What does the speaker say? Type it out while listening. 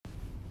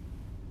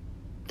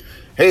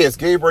Hey, it's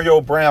Gabriel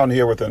Brown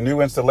here with a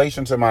new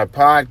installation to my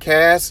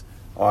podcast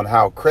on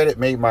how credit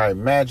made my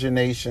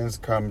imaginations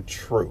come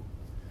true.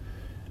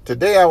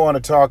 Today I want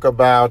to talk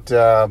about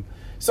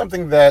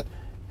something that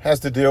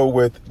has to deal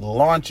with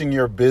launching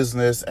your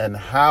business and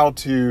how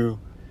to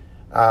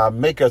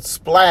make a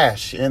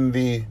splash in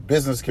the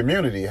business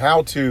community,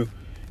 how to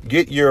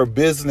get your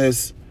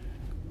business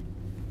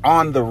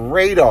on the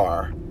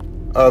radar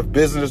of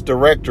business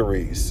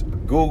directories,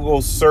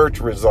 Google search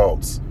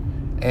results,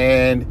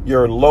 and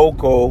your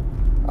local,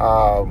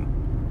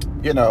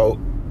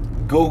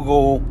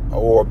 Google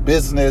or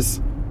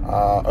business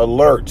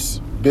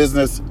alerts,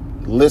 business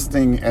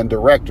listing and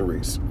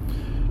directories.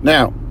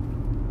 Now,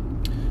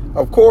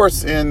 of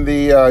course, in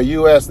the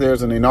U.S.,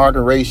 there's an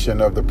inauguration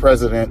of the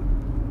President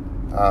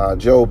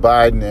Joe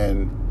Biden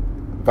and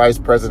Vice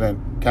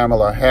President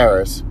Kamala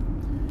Harris.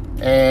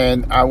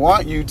 And I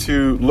want you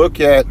to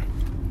look at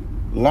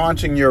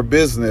launching your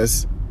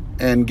business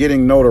and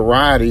getting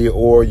notoriety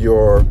or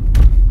your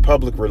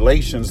public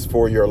relations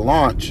for your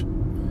launch.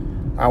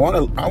 I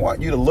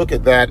want you to look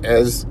at that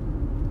as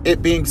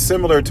it being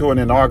similar to an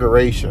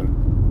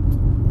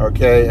inauguration.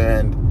 Okay,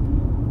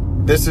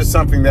 and this is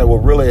something that will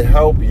really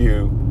help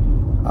you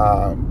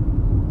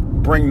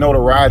bring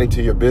notoriety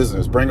to your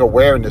business, bring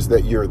awareness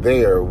that you're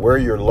there, where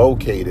you're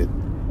located,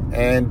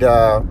 and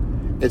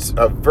it's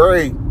a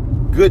very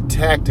good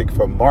tactic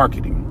for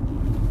marketing.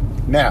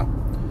 Now,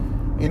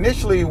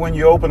 initially, when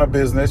you open a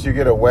business, you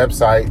get a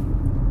website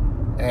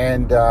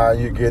and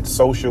you get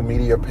social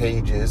media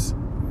pages,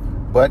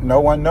 but no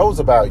one knows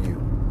about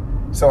you.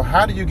 So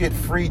how do you get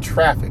free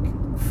traffic,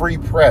 free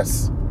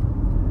press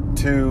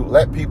to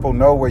let people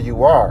know where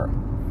you are?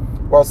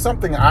 Well,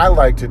 something I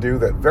like to do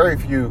that very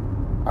few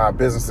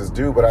businesses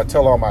do, but I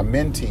tell all my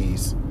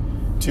mentees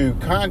to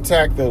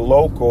contact the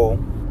local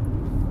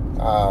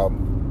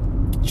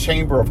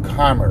Chamber of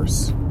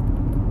Commerce,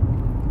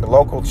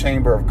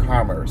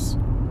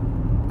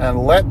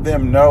 and let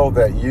them know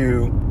that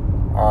you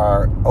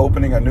are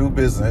opening a new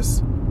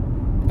business.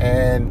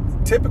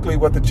 And typically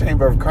what the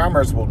Chamber of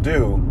Commerce will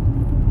do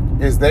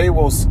is they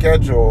will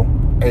schedule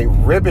a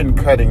ribbon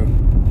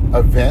cutting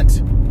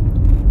event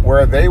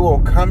where they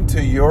will come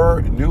to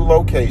your new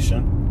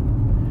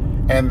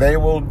location and they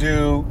will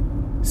do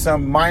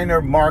some minor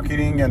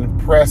marketing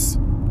and press,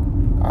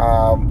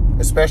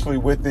 especially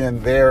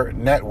within their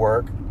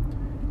network.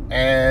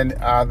 And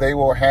they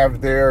will have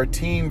their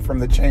team from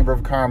the Chamber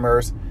of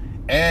Commerce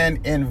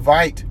and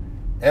invite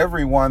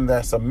everyone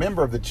that's a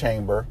member of the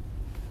Chamber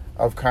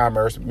of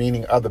Commerce,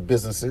 meaning other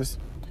businesses,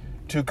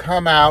 to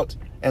come out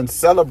and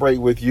celebrate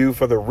with you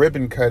for the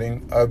ribbon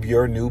cutting of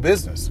your new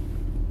business.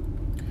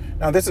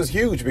 Now, this is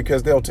huge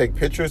because they'll take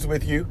pictures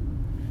with you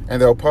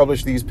and they'll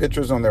publish these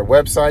pictures on their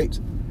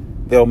website.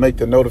 They'll make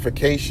the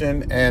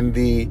notification and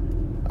the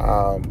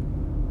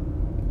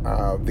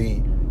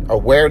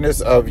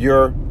awareness of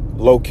your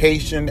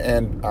location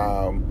and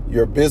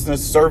your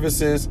business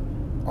services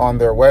on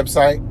their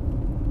website.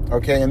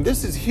 Okay, and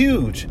this is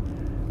huge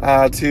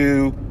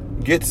to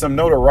get some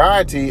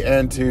notoriety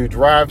and to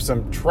drive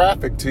some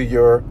traffic to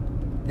your,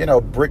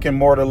 brick and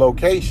mortar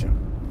location.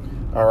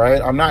 All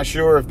right, I'm not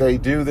sure if they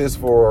do this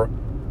for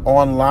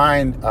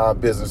online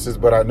businesses,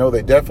 but I know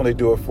they definitely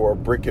do it for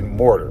brick and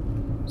mortar.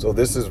 So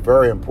this is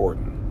very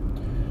important.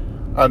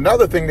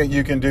 Another thing that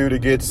you can do to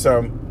get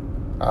some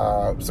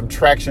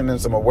traction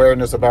and some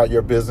awareness about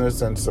your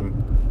business and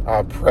some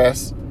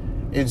press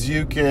is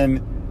you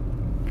can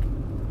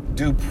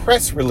do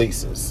press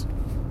releases.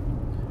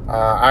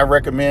 I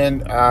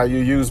recommend you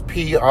use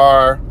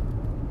PR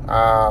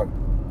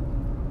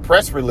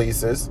press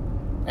releases,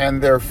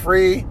 and they're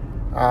free,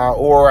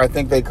 or I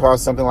think they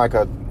cost something like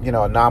a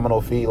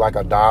nominal fee, like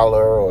 $1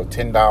 or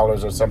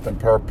 $10 or something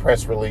per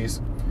press release,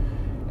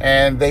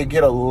 and they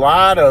get a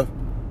lot of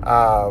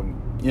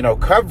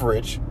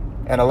coverage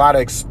and a lot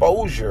of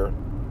exposure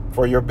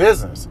for your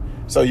business.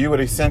 So you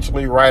would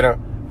essentially write a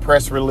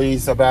press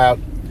release about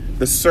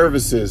the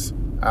services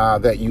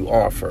that you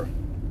offer,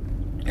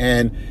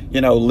 and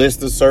list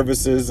the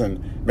services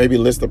and maybe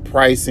list the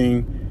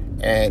pricing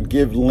and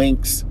give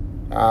links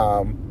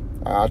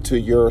to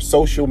your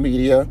social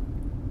media,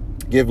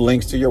 give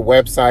links to your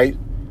website,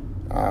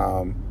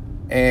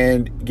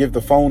 and give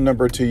the phone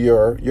number to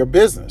your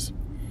business.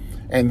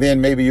 And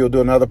then maybe you'll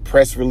do another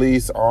press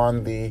release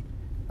on the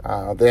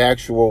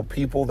actual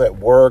people that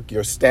work,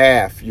 your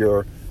staff,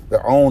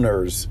 the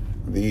owners,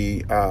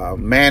 the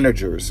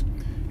managers,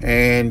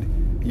 and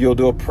you'll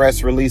do a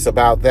press release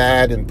about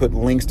that and put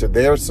links to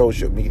their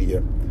social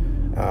media,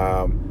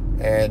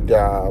 and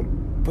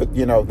put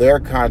their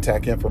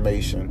contact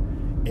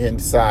information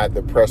inside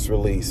the press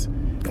release.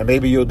 And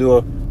maybe you'll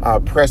do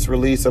a press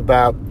release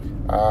about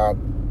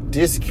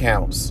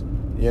discounts,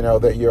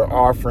 that you're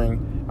offering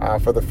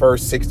for the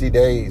first 60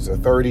 days or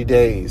 30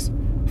 days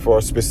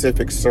for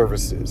specific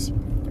services.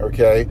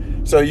 Okay,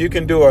 so you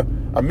can do a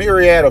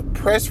myriad of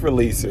press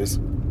releases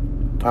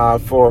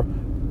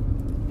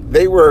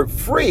they were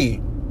free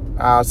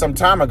some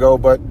time ago,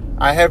 but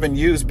I haven't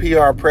used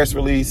PR press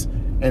release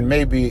in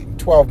maybe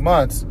 12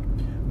 months.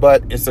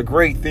 but it's a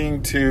great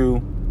thing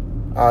to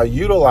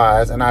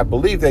utilize, and I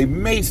believe they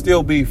may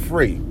still be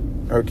free.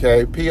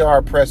 Okay,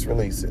 PR press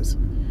releases.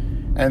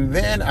 And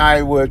then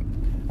I would,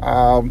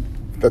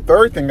 the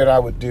third thing that I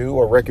would do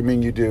or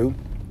recommend you do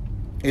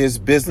is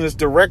business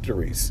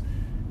directories.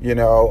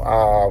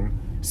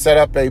 Set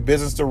up a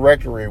business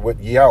directory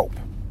with Yelp.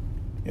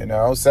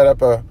 Set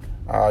up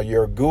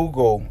your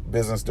Google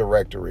business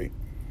directory.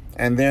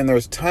 And then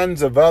there's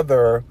tons of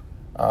other,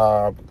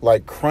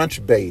 like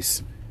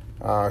Crunchbase,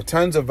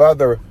 tons of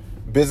other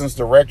business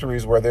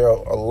directories where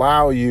they'll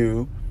allow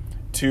you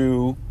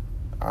to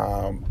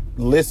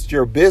list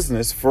your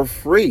business for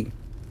free.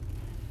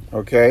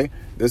 Okay,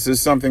 this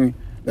is something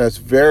that's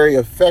very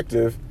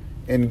effective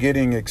in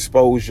getting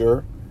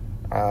exposure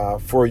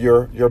for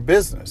your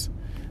business.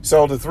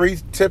 So the 3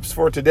 tips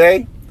for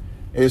today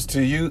is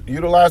to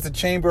utilize the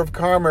Chamber of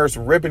Commerce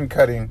ribbon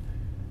cutting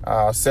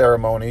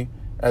ceremony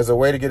as a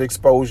way to get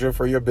exposure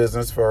for your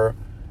business for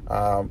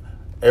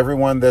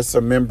everyone that's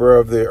a member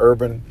of the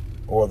urban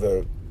or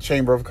the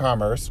Chamber of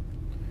Commerce.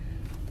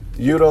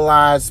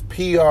 Utilize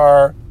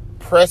PR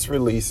press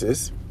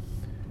releases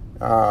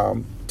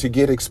to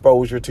get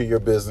exposure to your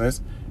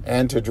business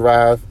and to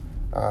drive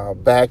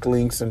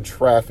backlinks and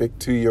traffic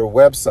to your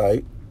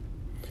website.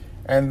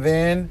 And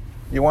then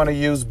you want to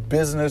use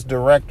business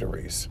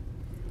directories.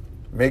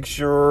 Make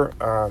sure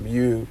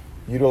you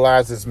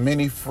utilize as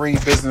many free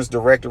business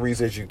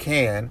directories as you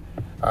can.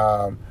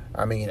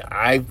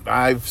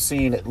 I've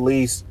seen at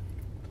least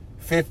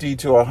 50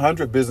 to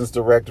 100 business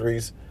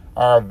directories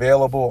are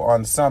available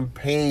on some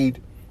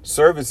paid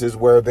services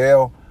where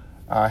they'll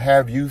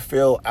have you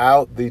fill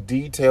out the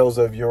details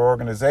of your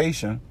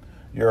organization,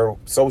 your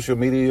social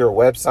media, your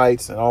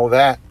websites, and all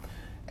that.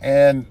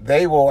 And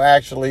they will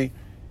actually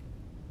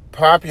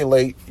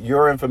populate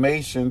your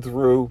information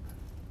through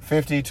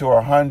 50 to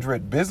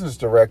 100 business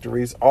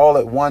directories all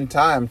at one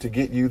time to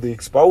get you the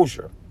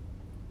exposure.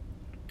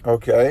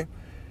 Okay.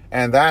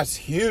 And that's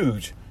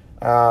huge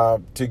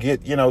to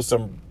get,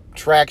 some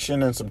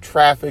traction and some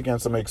traffic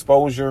and some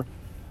exposure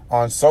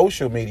on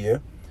social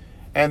media.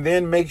 And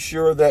then make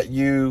sure that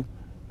you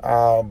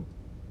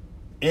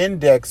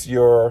index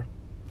your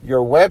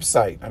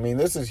website.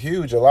 This is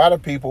huge. A lot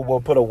of people will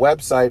put a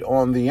website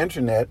on the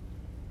internet,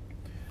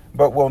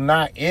 but will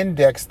not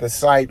index the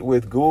site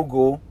with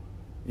Google,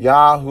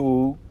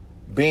 Yahoo,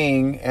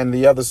 Bing, and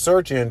the other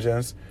search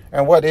engines.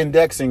 And what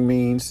indexing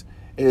means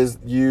is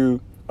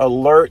you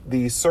alert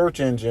the search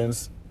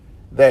engines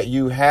that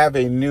you have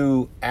a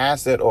new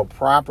asset or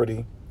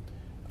property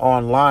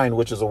online,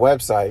 which is a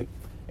website,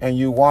 and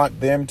you want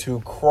them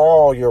to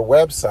crawl your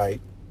website.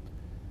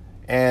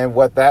 And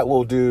what that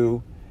will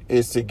do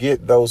is to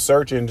get those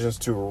search engines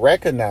to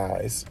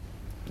recognize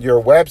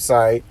your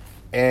website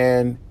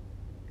and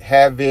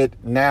have it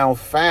now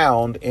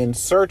found in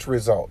search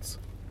results.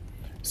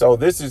 So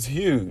this is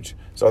huge.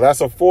 So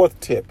that's a 4th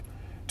tip,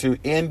 to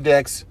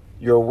index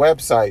your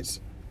websites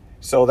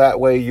so that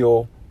way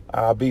you'll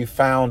be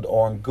found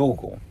on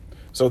Google.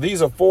 So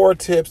these are 4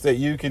 tips that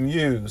you can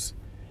use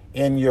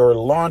in your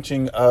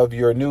launching of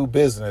your new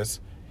business.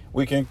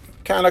 We can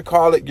kind of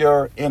call it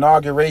your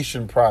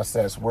inauguration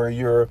process, where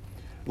you're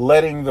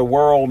letting the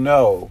world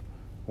know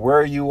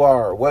where you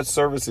are, what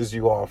services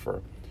you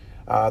offer,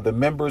 the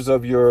members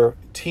of your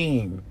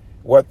team,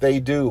 what they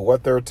do,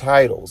 what their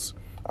titles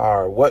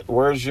are,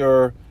 where's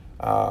your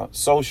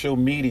social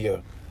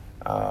media,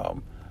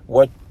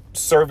 what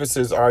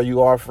services are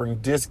you offering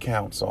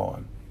discounts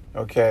on.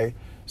 Okay,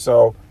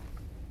 so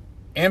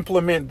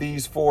implement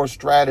these 4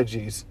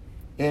 strategies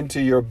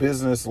into your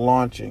business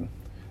launching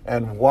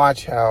and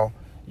watch how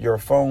your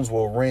phones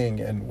will ring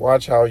and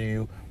watch how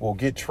you will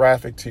get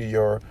traffic to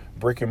your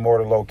brick and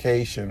mortar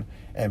location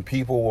and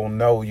people will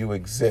know you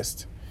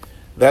exist.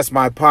 That's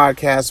my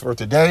podcast for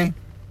today.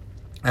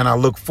 And I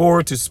look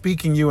forward to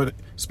speaking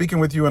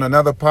with you in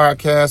another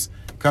podcast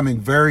coming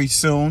very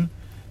soon.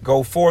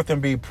 Go forth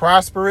and be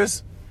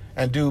prosperous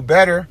and do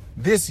better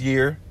this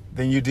year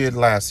than you did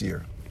last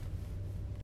year.